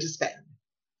are willing to spend.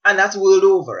 And that's world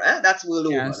over, That's world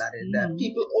over. That is, there are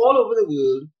people all over the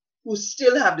world who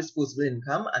still have disposable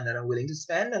income and that are willing to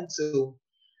spend. And so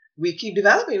we keep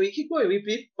developing, we keep going, we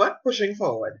keep pushing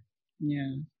forward.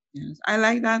 Yeah. Yes. I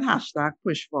like that hashtag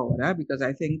push forward, because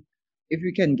I think if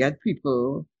we can get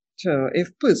people if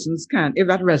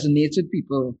that resonates with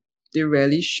people, they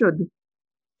really should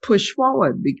push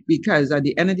forward, because at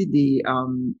the end of the day,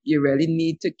 you really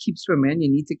need to keep swimming.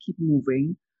 You need to keep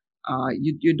moving.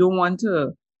 You don't want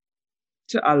to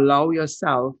allow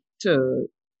yourself to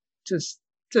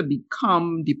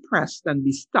become depressed and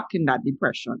be stuck in that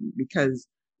depression, because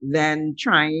then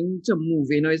trying to move,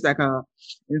 it's like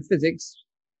in physics,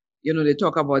 they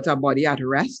talk about a body at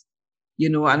rest,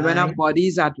 and when our body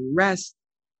is at rest,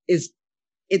 it's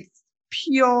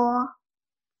pure,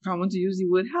 I want to use the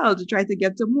word hell, to try to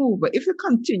get to move. But if you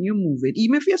continue moving,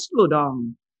 even if you slow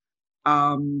down,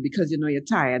 because you're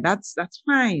tired, that's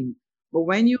fine. But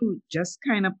when you just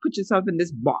kind of put yourself in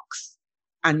this box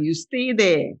and you stay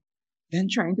there, then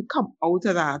trying to come out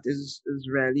of that is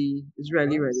really,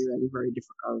 really, really very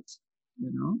difficult.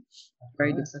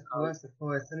 Very difficult. Of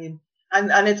course. I mean,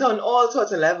 and it's on all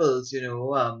sorts of levels.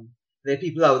 There are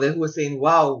people out there who are saying,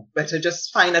 "Wow, better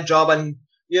just find a job," and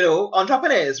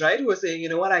entrepreneurs, right, who are saying, "You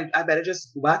know what, I better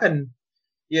just go back and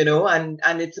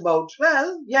and it's about,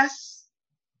 well, yes,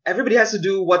 everybody has to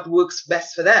do what works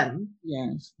best for them.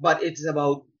 Yes. But it's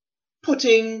about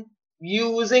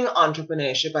using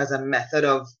entrepreneurship as a method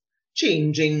of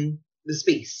changing the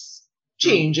space,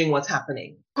 changing what's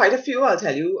happening. Quite a few, I'll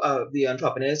tell you, the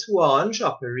entrepreneurs who are on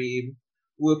Shop Carib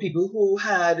were people who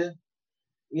had,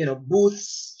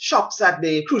 booths, shops at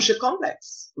the cruise ship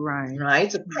complex. Right.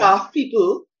 So craft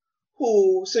people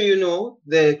who,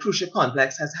 the cruise ship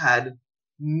complex has had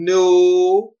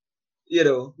no,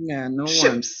 no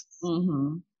ships.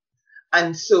 Mm-hmm.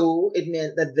 And so it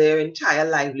meant that their entire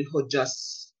livelihood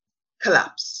just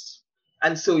collapsed.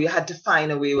 And so you had to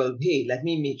find a way, well, hey, let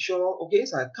me make sure, okay,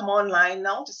 so I come online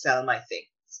now to sell my things.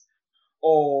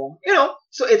 Or,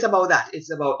 so it's about that.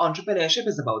 It's about entrepreneurship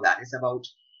is about that. It's about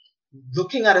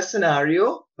looking at a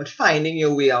scenario, but finding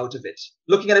your way out of it.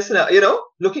 Looking at a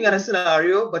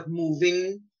scenario, but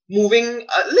moving a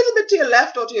little bit to your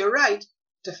left or to your right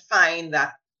to find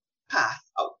that path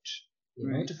out,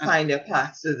 right. To find your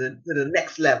path to the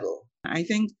next level. I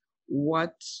think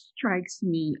what strikes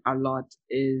me a lot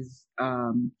is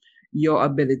your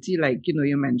ability, like,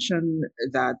 you mentioned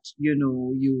that,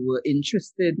 you were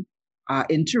interested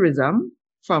in tourism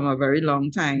from a very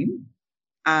long time.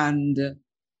 And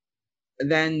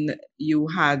then you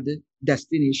had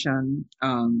Destination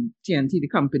TNT, the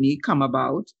company, come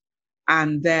about.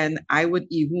 And then I would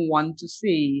even want to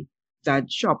say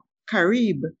that Shop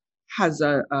Carib has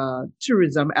a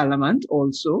tourism element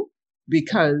also,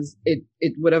 because it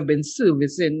would have been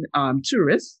servicing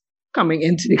tourists coming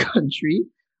into the country.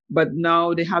 But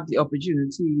now they have the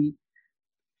opportunity,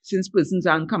 since persons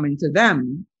aren't coming to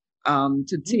them,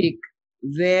 to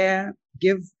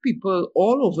give people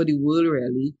all over the world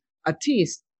really a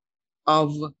taste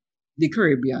of the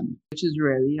Caribbean, which is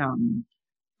really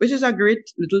which is a great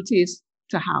little taste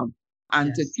to have,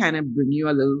 and to kind of bring you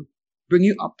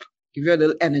up, give you a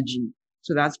little energy.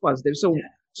 So that's positive. So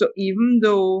even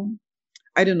though,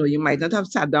 I don't know, you might not have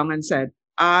sat down and said,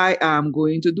 I am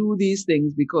going to do these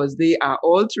things because they are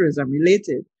all tourism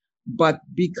related, but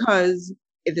because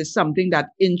it is something that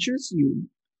interests you,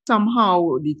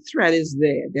 somehow the thread is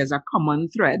there. There's a common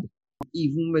thread,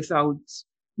 even without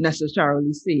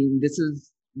necessarily saying this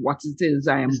is what it is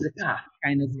I am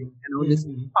kind of thing. This is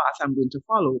the path I'm going to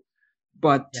follow.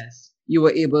 But you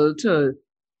were able to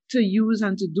use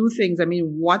and to do things. I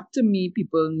mean, what to me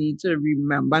people need to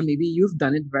remember, maybe you've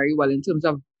done it very well in terms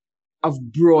of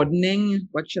broadening,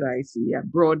 what should I say? Yeah,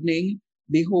 broadening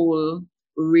the whole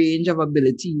range of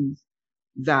abilities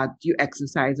that you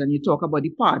exercise, and you talk about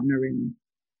the partnering,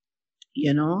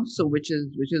 so which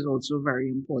is also very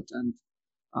important.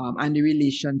 And the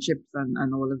relationships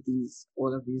and all of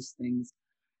these things.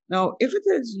 Now, if it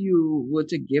is you were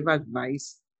to give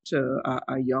advice to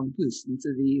a young person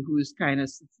today who's kind of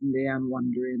sitting there and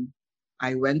wondering,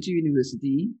 I went to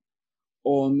university,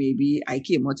 or maybe I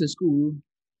came out of school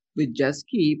with just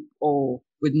keep, or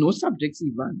with no subjects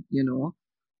even,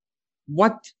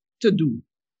 what to do?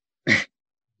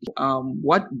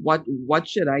 What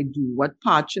should I do? What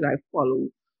path should I follow?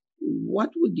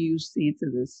 What would you say to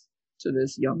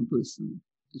this young person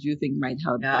that you think might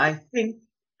help? Yeah, I think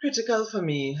critical for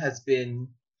me has been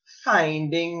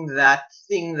finding that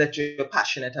thing that you're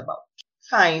passionate about.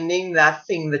 Finding that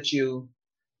thing that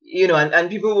and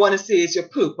people want to say it's your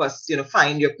purpose,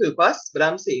 find your purpose, but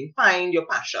I'm saying find your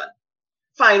passion.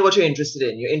 Find what you're interested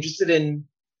in. You're interested in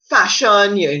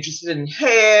fashion, you're interested in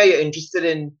hair, you're interested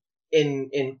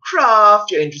in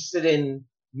craft, you're interested in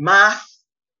math,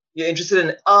 you're interested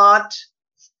in art.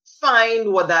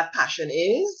 Find what that passion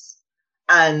is,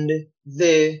 and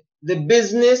the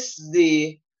business,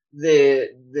 the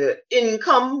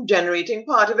income generating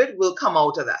part of it will come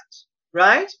out of that,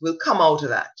 right? Will come out of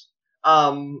that.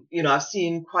 I've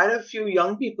seen quite a few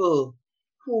young people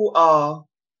who are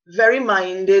very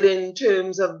minded in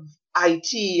terms of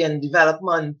IT and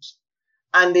development,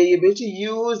 and they're able to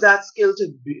use that skill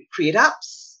to create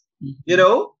apps.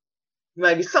 It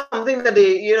might be something that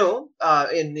they,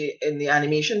 in the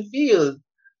animation field.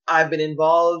 I've been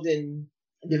involved in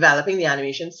developing the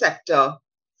animation sector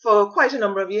for quite a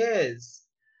number of years.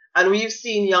 And we've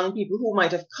seen young people who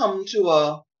might have come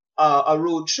to a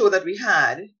road show that we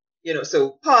had,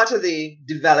 so part of the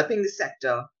developing the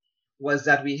sector was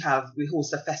that we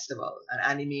host a festival,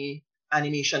 an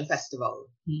animation festival.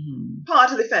 Mm-hmm.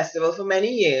 Part of the festival for many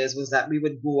years was that we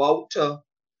would go out to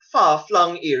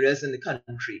far-flung areas in the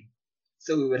country.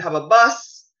 So we would have a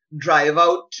bus, drive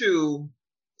out to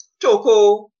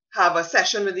Toko, have a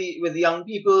session with the young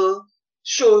people,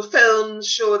 show films,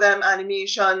 show them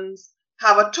animations,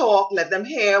 have a talk, let them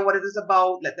hear what it is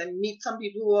about, let them meet some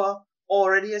people who are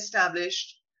already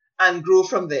established, and grow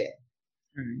from there.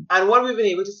 Mm-hmm. And what we've been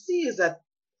able to see is that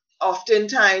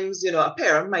oftentimes, a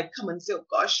parent might come and say, oh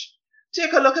gosh,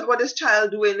 take a look at what this child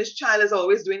is doing. This child is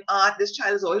always doing art. This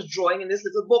child is always drawing in this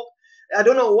little book. I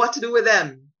don't know what to do with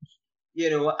them.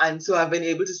 And so I've been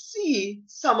able to see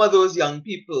some of those young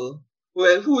people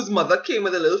whose mother came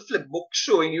with a little flip book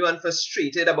showing you and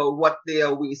frustrated about what they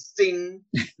are wasting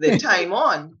their time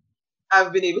on.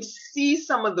 I've been able to see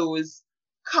some of those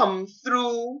come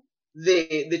through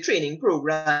the training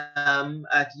program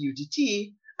at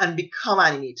UTT and become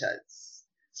animators.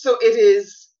 So it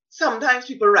is, sometimes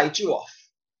people write you off.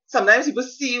 Sometimes people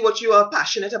see what you are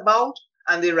passionate about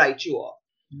and they write you off.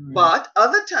 Right. But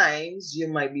other times you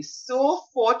might be so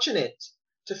fortunate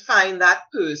to find that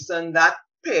person, that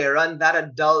parent, that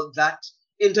adult, that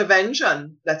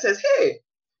intervention that says, hey,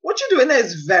 what you're doing there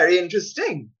is very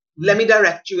interesting. Let me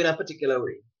direct you in a particular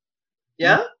way.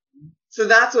 Yeah? So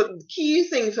that's what the key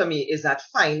thing for me is, that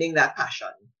finding that passion,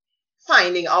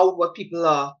 finding out what people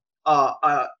are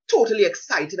totally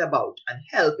excited about, and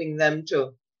helping them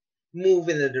to move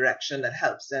in the direction that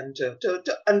helps them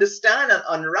to understand and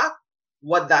unwrap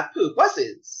what that purpose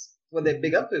is, what their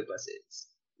bigger purpose is.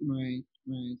 Right.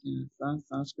 Yes,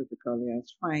 that's critical. Yeah,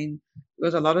 it's fine.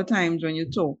 Because a lot of times when you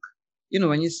talk,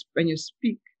 when you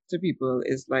speak to people,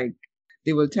 it's like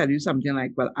they will tell you something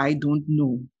like, well, I don't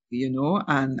know,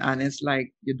 and it's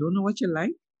like, you don't know what you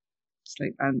like. It's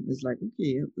like, and it's like,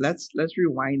 okay, let's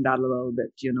rewind that a little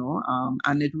bit,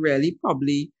 and it really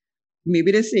probably,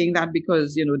 maybe they're saying that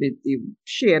because, they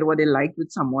shared what they liked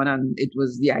with someone, and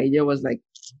the idea was like,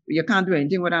 you can't do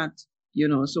anything with that,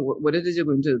 so what it is you're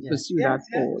going to pursue that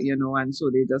for, and so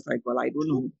they just like, well, I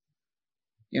don't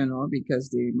know, because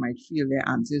they might feel their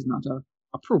answer is not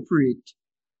appropriate,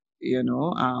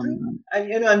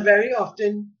 and very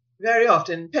often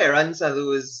parents are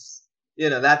those,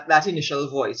 that initial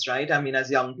voice, right? I mean,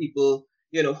 as young people,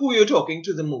 who you're talking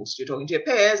to the most, you're talking to your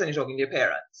peers and you're talking to your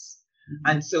parents.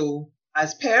 And so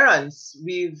as parents,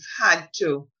 we've had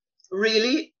to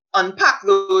really unpack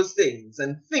those things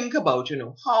and think about,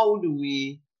 how do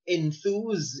we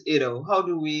enthuse, how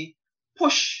do we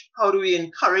push, how do we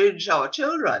encourage our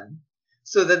children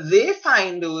so that they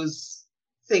find those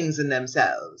things in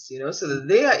themselves, so that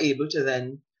they are able to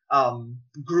then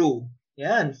grow,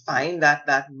 and find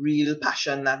that real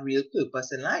passion, that real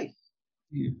purpose in life.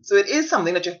 So it is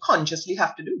something that you consciously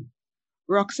have to do.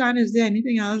 Roxanne, is there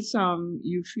anything else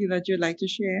you feel that you'd like to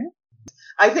share?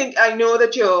 I know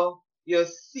that your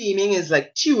theming is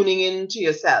like tuning into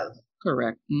yourself.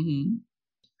 Correct. Mm-hmm.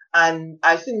 And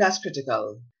I think that's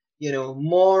critical.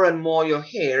 More and more you're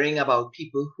hearing about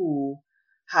people who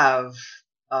have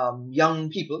young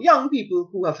people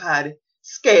who have had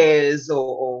scares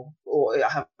or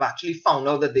have actually found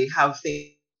out that they have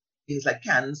things like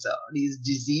cancer, these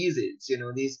diseases,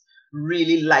 these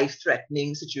really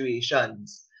life-threatening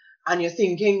situations. And you're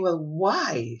thinking, well,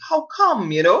 why? How come,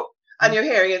 And you're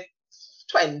hearing it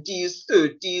 20s,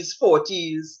 30s,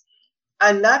 40s.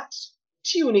 And that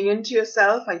tuning into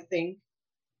yourself, I think,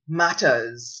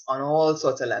 matters on all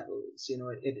sorts of levels.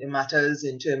 It matters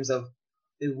in terms of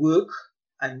the work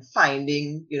and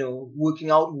finding,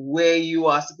 working out where you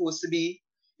are supposed to be.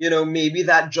 Maybe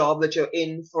that job that you're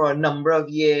in for a number of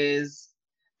years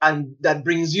and that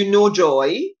brings you no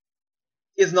joy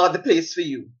is not the place for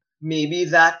you. Maybe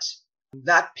that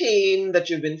pain that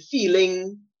you've been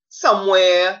feeling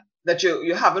somewhere that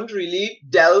you haven't really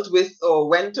dealt with or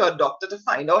went to a doctor to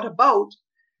find out about,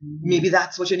 maybe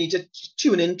that's what you need to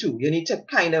tune into. You need to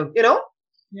kind of,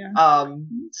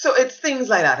 so it's things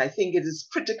like that. I think it is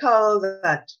critical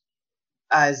that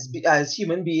as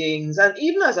human beings and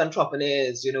even as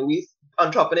entrepreneurs, we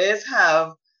entrepreneurs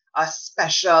have a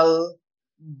special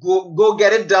go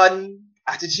get it done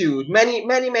attitude. Many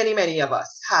of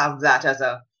us have that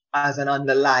as an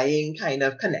underlying kind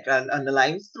of an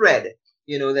underlying thread.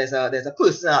 There's a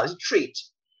personality trait,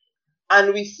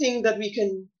 and we think that we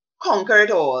can conquer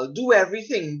it all, do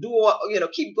everything,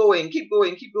 keep going.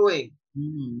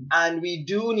 And we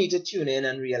do need to tune in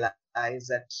and realize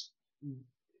that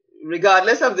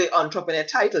regardless of the entrepreneur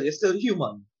title, you're still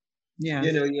human. Yeah.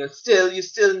 You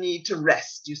still need to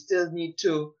rest. You still need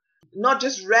to not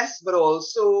just rest, but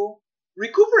also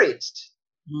recuperate.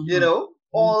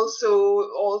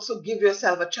 Also give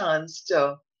yourself a chance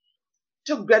to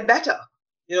get better,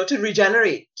 to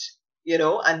regenerate,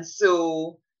 and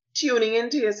so tuning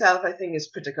into yourself, I think, is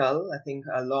critical. I think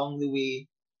along the way,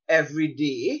 every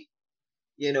day,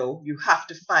 you have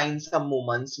to find some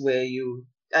moments where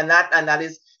and that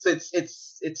is, so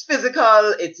it's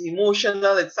physical, it's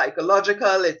emotional, it's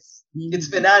psychological, it's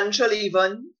financial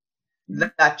even,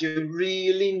 that you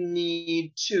really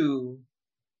need to,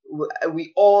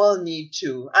 we all need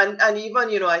to, and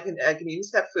even, I can even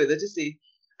step further to say,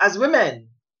 as women,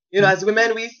 as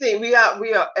women, we think we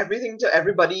are everything to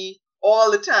everybody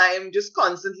all the time, just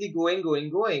constantly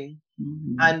going.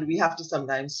 And we have to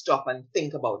sometimes stop and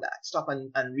think about that, stop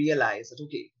and realize that,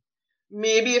 okay,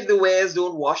 maybe if the wares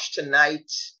don't wash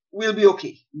tonight, we'll be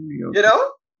okay.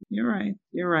 You're right.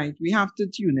 We have to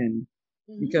tune in,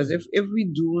 because if we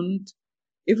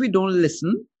don't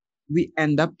listen, we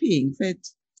end up paying for it,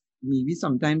 maybe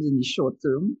sometimes in the short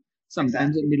term,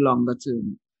 sometimes in the longer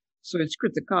term. So it's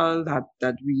critical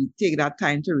that we take that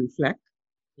time to reflect.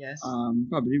 Yes.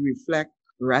 Probably reflect,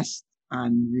 rest,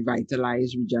 and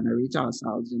revitalize, regenerate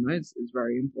ourselves. It's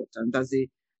very important.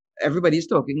 Everybody's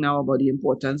talking now about the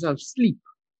importance of sleep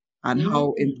and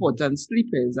how important sleep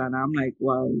is. And I'm like,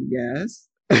 well, yes,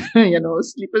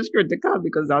 sleep is critical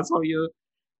because that's how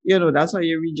that's how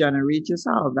you regenerate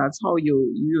yourself. That's how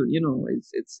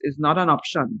it's not an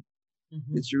option.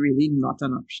 Mm-hmm. It's really not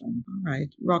an option. All right.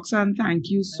 Roxanne, thank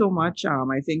you so much.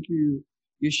 I think you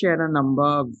shared a number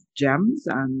of gems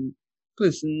and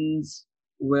persons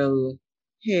will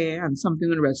hear and something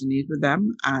will resonate with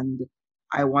them. And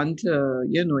I want to,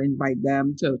 invite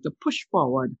them to push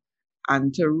forward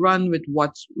and to run with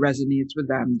what resonates with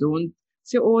them. Don't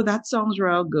say, oh, that sounds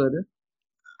real good,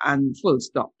 and full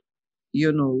stop.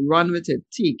 Run with it,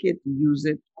 take it, use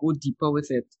it, go deeper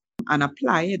with it, and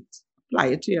apply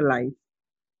it to your life,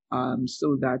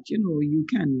 so that, you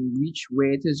can reach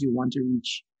where it is you want to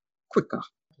reach quicker.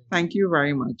 Thank you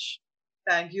very much.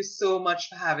 Thank you so much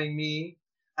for having me.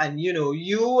 And,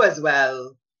 you as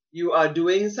well, you are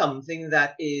doing something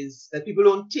that people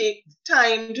don't take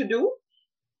time to do.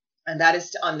 And that is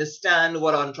to understand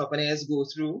what entrepreneurs go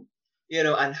through,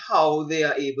 and how they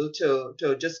are able to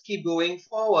just keep going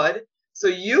forward. So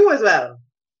you as well,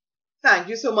 thank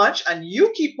you so much. And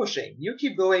you keep pushing, you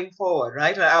keep going forward,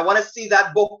 right? I want to see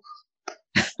that book.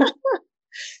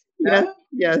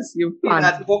 Yes, you see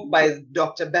that book by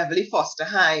Dr. Beverly Foster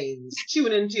Hines,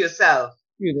 Tune Into Yourself.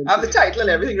 I have the title and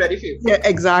everything ready for you. Yeah,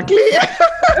 exactly.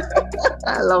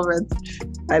 I love it.